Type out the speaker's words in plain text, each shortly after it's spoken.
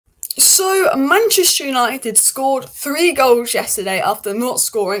So, Manchester United scored 3 goals yesterday after not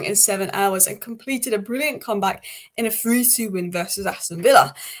scoring in 7 hours and completed a brilliant comeback in a 3-2 win versus Aston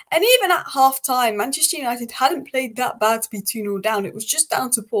Villa. And even at half-time, Manchester United hadn't played that bad to be 2-0 down. It was just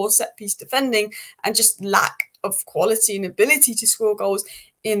down to poor set-piece defending and just lack of quality and ability to score goals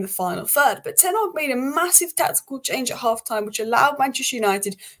in the final third. But Ten Hag made a massive tactical change at halftime, which allowed Manchester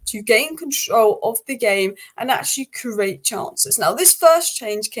United to gain control of the game and actually create chances. Now, this first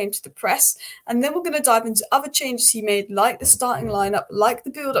change came to the press, and then we're going to dive into other changes he made, like the starting lineup, like the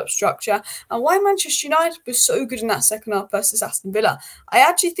build-up structure, and why Manchester United was so good in that second half versus Aston Villa. I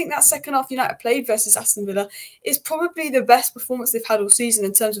actually think that second half United played versus Aston Villa is probably the best performance they've had all season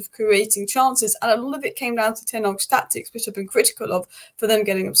in terms of creating chances, and a lot of it came down to Ten Hag's tactics, which I've been critical of for them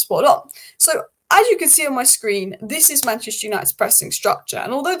getting them spot on. So as you can see on my screen, this is Manchester United's pressing structure.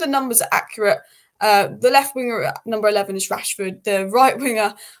 And although the numbers are accurate, the left winger at number 11 is Rashford, the right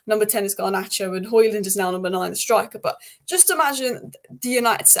winger, number 10 is Garnacho, and Hojlund is now number 9, the striker. But just imagine the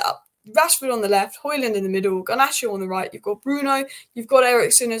United setup. Rashford on the left, Hojlund in the middle, Garnacho on the right. You've got Bruno, you've got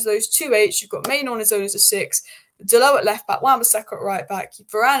Eriksen as those 2 8s, you've got Mainoo on his own as a 6, Delo at left back, Wan-Bissaka at right back,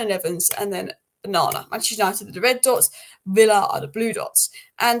 Varane and Evans, and then Banana. Manchester United are the red dots, Villa are the blue dots.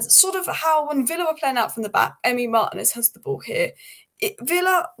 And sort of how when Villa were playing out from the back, Emi Martinez has the ball here.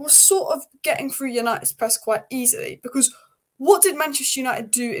 Villa was sort of getting through United's press quite easily, because what did Manchester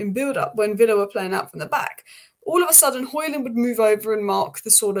United do in build-up when Villa were playing out from the back? All of a sudden, Hojlund would move over and mark the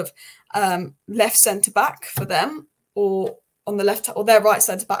sort of left centre-back for them, or on the left, or their right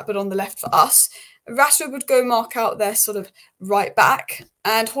centre-back, but on the left for us. Rashford would go mark out their sort of right back,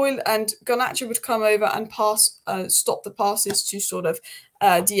 and Garnacho would come over and stop the passes to sort of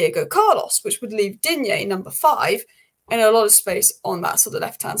Diego Carlos, which would leave Digne, number 5, in a lot of space on that sort of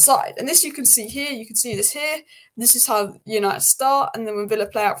left-hand side. And this you can see here, you can see this here. This is how United start, and then when Villa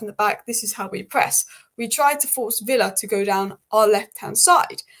play out from the back, this is how we press. We tried to force Villa to go down our left-hand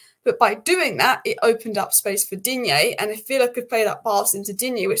side. But by doing that, it opened up space for Digne, and if Villa could play that pass into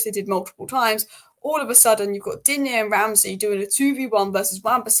Digne, which they did multiple times, all of a sudden you've got Digne and Ramsey doing a 2v1 versus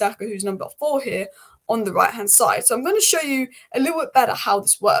Wan-Bissaka, who's number 4 here, on the right-hand side. So I'm going to show you a little bit better how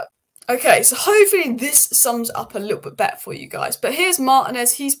this works. Okay, so hopefully this sums up a little bit better for you guys. But here's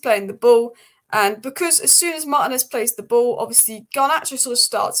Martinez, he's playing the ball. And because as soon as Martinez plays the ball, obviously Garnacho sort of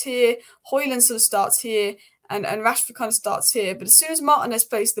starts here, Hojlund sort of starts here, and Rashford kind of starts here. But as soon as Martinez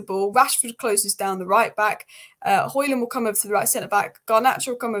plays the ball, Rashford closes down the right back. Hojlund will come over to the right centre-back. Garnacho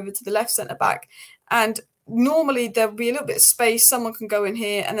will come over to the left centre-back. And normally there will be a little bit of space. Someone can go in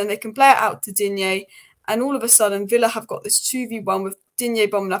here, and then they can play it out to Digne. And all of a sudden, Villa have got this 2v1 with Digne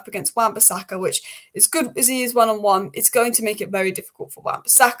bombing up against Wan-Bissaka, which is good as he is one-on-one. It's going to make it very difficult for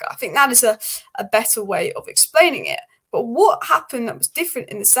Wan-Bissaka. I think that is a better way of explaining it. But what happened that was different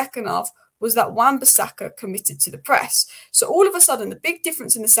in the second half was that Wan-Bissaka committed to the press. So all of a sudden, the big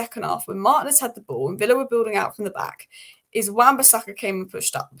difference in the second half, when Martinez had the ball and Villa were building out from the back, is Wan-Bissaka came and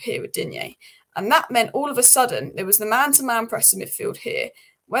pushed up here with Digne. And that meant all of a sudden, there was the man-to-man press in midfield here.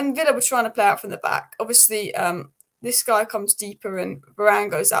 When Villa were trying to play out from the back, obviously this guy comes deeper and Varane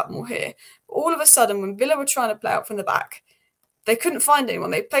goes out more here. But all of a sudden, when Villa were trying to play out from the back, they couldn't find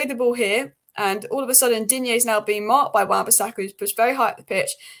anyone. They played the ball here, and all of a sudden, Digne is now being marked by Wan-Bissaka, who's pushed very high at the pitch.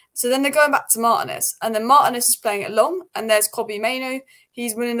 So then they're going back to Martinez, and then Martinez is playing it long, and there's Kobbie Mainoo.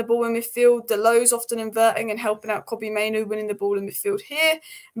 He's winning the ball in midfield. Delo's often inverting and helping out Kobbie Mainoo, winning the ball in midfield here.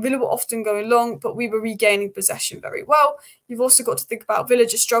 Villa were often going long, but we were regaining possession very well. You've also got to think about Villa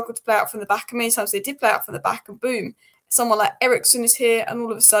just struggled to play out from the back, and many times they did play out from the back, and boom, someone like Eriksen is here, and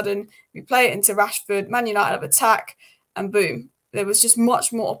all of a sudden we play it into Rashford, Man United have attack, and boom. There was just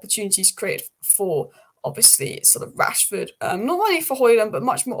much more opportunities created for, obviously, sort of Rashford. Not only for Hojlund, but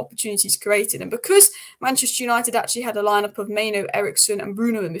much more opportunities created. And because Manchester United actually had a lineup of Mainoo, Eriksen and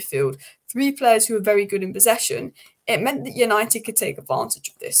Bruno in midfield, 3 players who were very good in possession, it meant that United could take advantage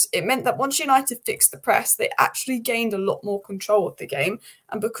of this. It meant that once United fixed the press, they actually gained a lot more control of the game.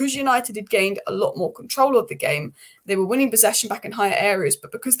 And because United had gained a lot more control of the game, they were winning possession back in higher areas.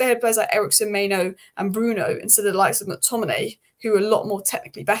 But because they had players like Eriksen, Mainoo and Bruno, instead of the likes of McTominay, who were a lot more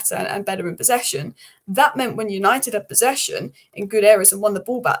technically better and better in possession, that meant when United had possession in good areas and won the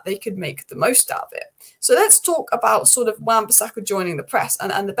ball back, they could make the most out of it. So let's talk about sort of Wan-Bissaka joining the press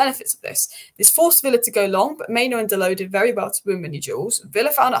and the benefits of this. This forced Villa to go long, but Mainoo and Delo did very well to win many duels.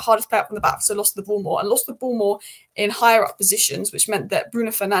 Villa found it hard to play out from the back, so lost the ball more, and lost the ball more in higher up positions, which meant that Bruno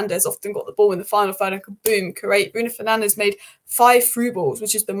Fernandes often got the ball in the final third and could boom, create. Bruno Fernandes made 5 through balls,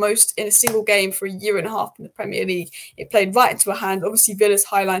 which is the most in a single game for a year and a half in the Premier League. It played right into a hand. Obviously, Villa's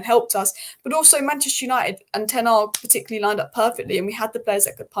high line helped us, but also Manchester Manchester United and Ten Hag particularly lined up perfectly, and we had the players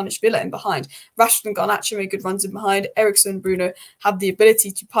that could punish Villa in behind. Rashford and Garnacho made good runs in behind. Eriksen and Bruno have the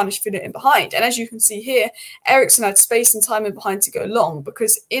ability to punish Villa in behind. And as you can see here, Eriksen had space and time in behind to go long,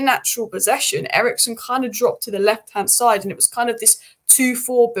 because in actual possession, Eriksen kind of dropped to the left-hand side, and it was kind of this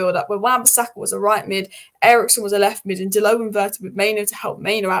 2-4 build-up where Wan-Bissaka was a right mid, Eriksen was a left mid, and Delo inverted with Mainoo to help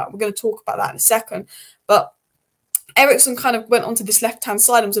Mainoo out. We're going to talk about that in a second. But Eriksen kind of went onto this left-hand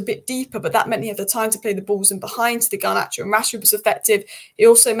side and was a bit deeper, but that meant he had the time to play the balls in behind to the Garnacho, and Rashford was effective. It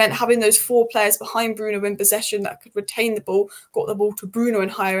also meant having those 4 players behind Bruno in possession that could retain the ball, got the ball to Bruno in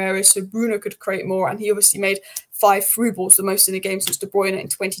higher areas, so Bruno could create more, and he obviously made 5 through balls, the most in the game since De Bruyne in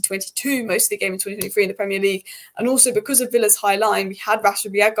 2022, most of the game in 2023 in the Premier League. And also because of Villa's high line, we had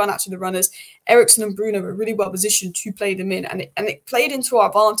Rashford, we had Garnacho, the runners. Eriksen and Bruno were really well positioned to play them in, and it played into our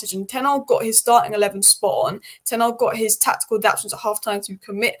advantage. And Ten Hag got his starting 11 spot on. Ten Hag got his tactical adaptations at half-time to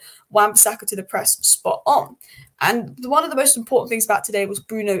commit Wan-Bissaka to the press spot on. And one of the most important things about today was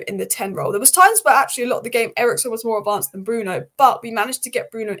Bruno in the 10 role. There was times where actually a lot of the game, Eriksen was more advanced than Bruno, but we managed to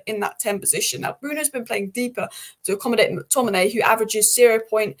get Bruno in that 10 position. Now, Bruno's been playing deeper to accommodate McTominay, who averages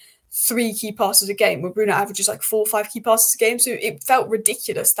 0.3 key passes a game, where Bruno averages like 4 or 5 key passes a game. So it felt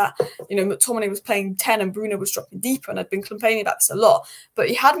ridiculous that, McTominay was playing 10 and Bruno was dropping deeper, and I'd been complaining about this a lot. But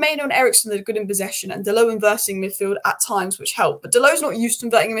he had Mainoo and Eriksen that are good in possession, and Delo inversing midfield at times, which helped. But Delo's not used to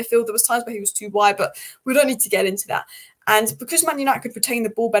inverting in midfield. There was times where he was too wide, but we don't need to get into that. And because Man United could retain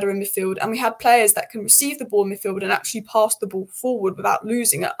the ball better in midfield, and we had players that can receive the ball in midfield and actually pass the ball forward without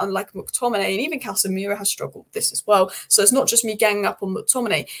losing it, unlike McTominay, and even Casemiro has struggled with this as well. So it's not just me ganging up on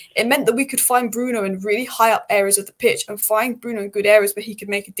McTominay. It meant that we could find Bruno in really high up areas of the pitch and find Bruno in good areas where he could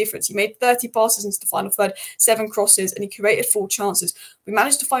make a difference. He made 30 passes into the final third, 7 crosses, and he created 4 chances. We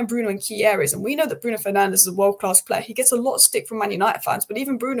managed to find Bruno in key areas, and we know that Bruno Fernandes is a world-class player. He gets a lot of stick from Man United fans, but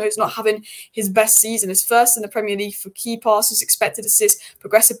even Bruno is not having his best season. His first in the Premier League for key passes, expected assists,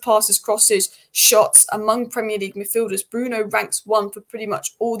 progressive passes, crosses, shots among Premier League midfielders. Bruno ranks 1 for pretty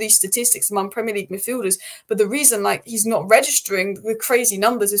much all these statistics among Premier League midfielders. But the reason he's not registering the crazy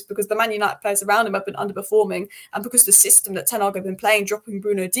numbers is because the Man United players around him have been underperforming, and because the system that Ten Hag have been playing, dropping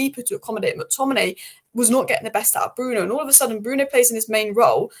Bruno deeper to accommodate McTominay, was not getting the best out of Bruno. And all of a sudden, Bruno plays in his main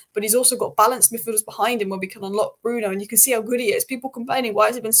role, but he's also got balanced midfielders behind him where we can unlock Bruno. And you can see how good he is. People complaining, why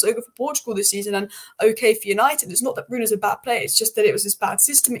has he been so good for Portugal this season and okay for United? It's not that Bruno's a bad player. It's just that it was this bad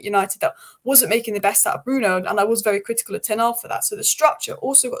system at United that wasn't making the best out of Bruno. And I was very critical of Ten Hag for that. So the structure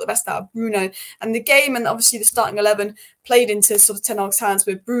also got the best out of Bruno. And the game, and obviously the starting 11, played into sort of Ten Hag's hands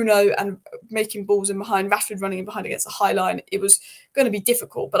with Bruno and making balls in behind, Rashford running in behind against a high line. It was going to be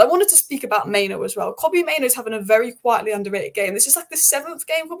difficult. But I wanted to speak about Mainoo as well. Kobbie Mainoo is having a very quietly underrated game. This is like the 7th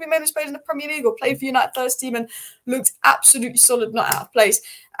game Kobbie Mainoo's played in the Premier League or played for United first team, and looked absolutely solid, not out of place.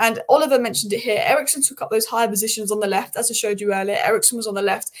 And Oliver mentioned it here. Eriksen took up those higher positions on the left, as I showed you earlier. Eriksen was on the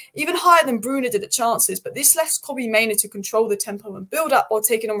left, even higher than Bruno did at chances. But this left Kobbie Mainoo to control the tempo and build up while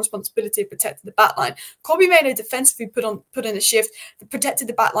taking on responsibility of protecting the backline. Kobbie Mainoo defensively put in a shift, protected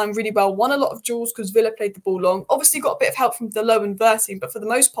the backline really well, won a lot of duels because Villa played the ball long. Obviously got a bit of help from Delo inverting, but for the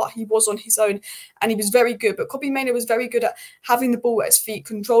most part, he was on his own and he was very good. But Kobbie Mainoo was very good at having the ball at his feet,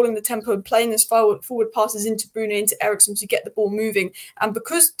 controlling the tempo and playing his forward passes into Bruno, into Eriksen to get the ball moving. And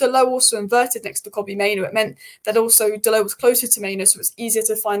because Delo also inverted next to Kobbie Mainoo, it meant that also Delo was closer to Mainoo, so it's easier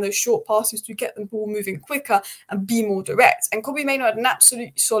to find those short passes to get the ball moving quicker and be more direct. And Kobbie Mainoo had an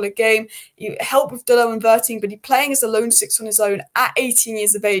absolutely solid game. He helped with Delo inverting, but he playing as a lone 6 on his own at 18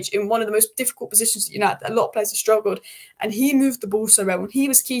 years of age in one of the most difficult positions at United. A lot of players have struggled, and he moved the ball so well. When he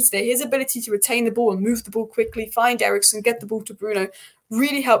was key today, his ability to retain the ball and move the ball quickly, find Eriksen, get the ball to Bruno,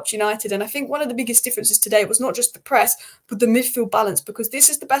 really helped United. And I think one of the biggest differences today was not just the press, but the midfield balance, because this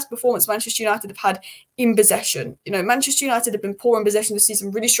is the best performance Manchester United have had in possession. Manchester United have been poor in possession this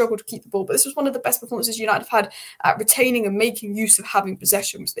season, really struggled to keep the ball, but this was one of the best performances United have had at retaining and making use of having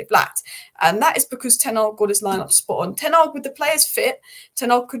possession, which they've lacked. And that is because Ten Hag got his lineup spot on. Ten Hag, with the players fit, Ten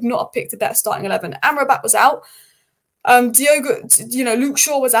Hag could not have picked a better starting 11. Amrabat was out. Luke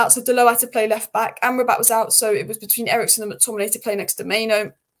Shaw was out, so Delo had to play left back. Amrabat was out, so it was between Eriksen and McTominay to play next to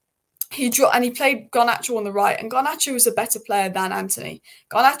Mainoo. He played Garnacho on the right, and Garnacho is a better player than Anthony.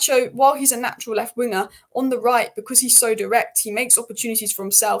 Garnacho, while he's a natural left winger, on the right, because he's so direct, he makes opportunities for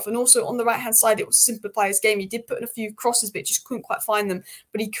himself. And also on the right-hand side, it will simplify his game. He did put in a few crosses, but just couldn't quite find them.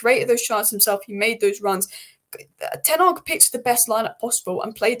 But he created those chances himself. He made those runs. Ten Hag picked the best lineup possible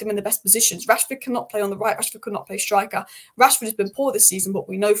and played them in the best positions. Rashford cannot play on the right. Rashford could not play striker. Rashford has been poor this season, but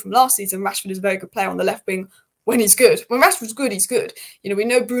we know from last season Rashford is a very good player on the left wing when he's good. When Rashford's good, he's good. You know, we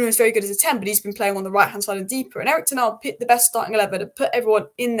know Bruno's very good as a 10, but he's been playing on the right-hand side and deeper. And Erik ten Hag picked the best starting 11 and put everyone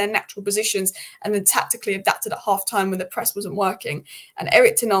in their natural positions and then tactically adapted at half-time when the press wasn't working. And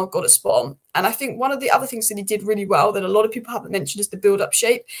Erik ten Hag got a spot on. And I think one of the other things that he did really well that a lot of people haven't mentioned is the build-up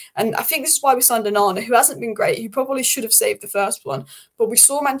shape. And I think this is why we signed Onana, who hasn't been great. He probably should have saved the first one. But we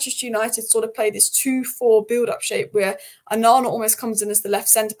saw Manchester United sort of play this 2-4 build-up shape where Onana almost comes in as the left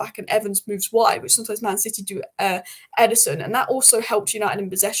centre-back and Evans moves wide, which sometimes Man City do Ederson. And that also helped United in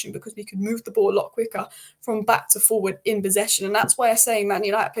possession because we could move the ball a lot quicker from back to forward in possession. And that's why I say Man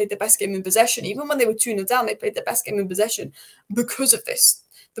United played their best game in possession. Even when they were 2-0 down, they played their best game in possession because of this.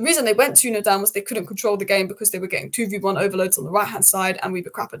 The reason they went 2-0 down was they couldn't control the game because they were getting 2v1 overloads on the right-hand side and we were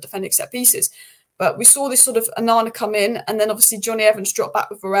crap at defending set pieces. But we saw this sort of Onana come in and then obviously Johnny Evans dropped back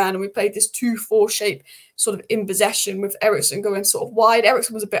with Varane and we played this 2-4 shape sort of in possession with Eriksen going sort of wide.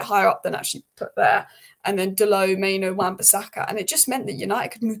 Eriksen was a bit higher up than actually put there. And then Dalot, Mainoo, Wan-Bissaka. And it just meant that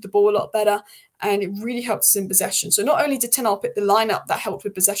United could move the ball a lot better and it really helped us in possession. So not only did ten Hag pick the lineup that helped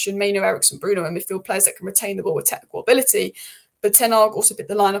with possession, Mainoo, Eriksen, Bruno, and midfield players that can retain the ball with technical ability, but ten Hag also picked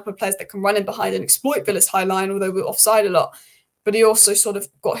the lineup of players that can run in behind and exploit Villa's high line, although we're offside a lot. But he also sort of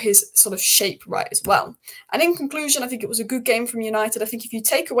got his sort of shape right as well. And in conclusion, I think it was a good game from United. I think if you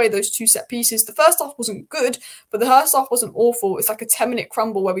take away those 2 set pieces, the first half wasn't good, but the first half wasn't awful. It's like a 10-minute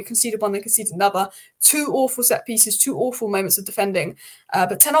crumble where we conceded one, then conceded another. 2 awful set pieces, 2 awful moments of defending.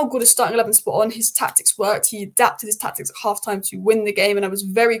 But ten Hag got his starting 11 spot on. His tactics worked. He adapted his tactics at halftime to win the game. And I was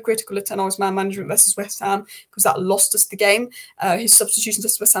very critical of ten Hag's man management versus West Ham because that lost us the game. His substitutions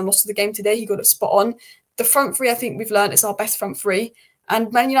versus West Ham lost us the game today. He got it spot on. The front three, I think we've learned, is our best front three.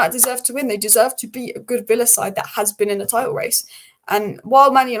 And Man United deserve to win. They deserve to beat a good Villa side that has been in the title race. And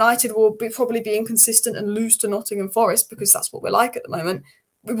while Man United will probably be inconsistent and lose to Nottingham Forest, because that's what we're like at the moment,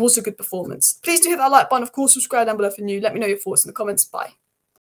 it was a good performance. Please do hit that like button. Of course, subscribe down below if you're new. Let me know your thoughts in the comments. Bye.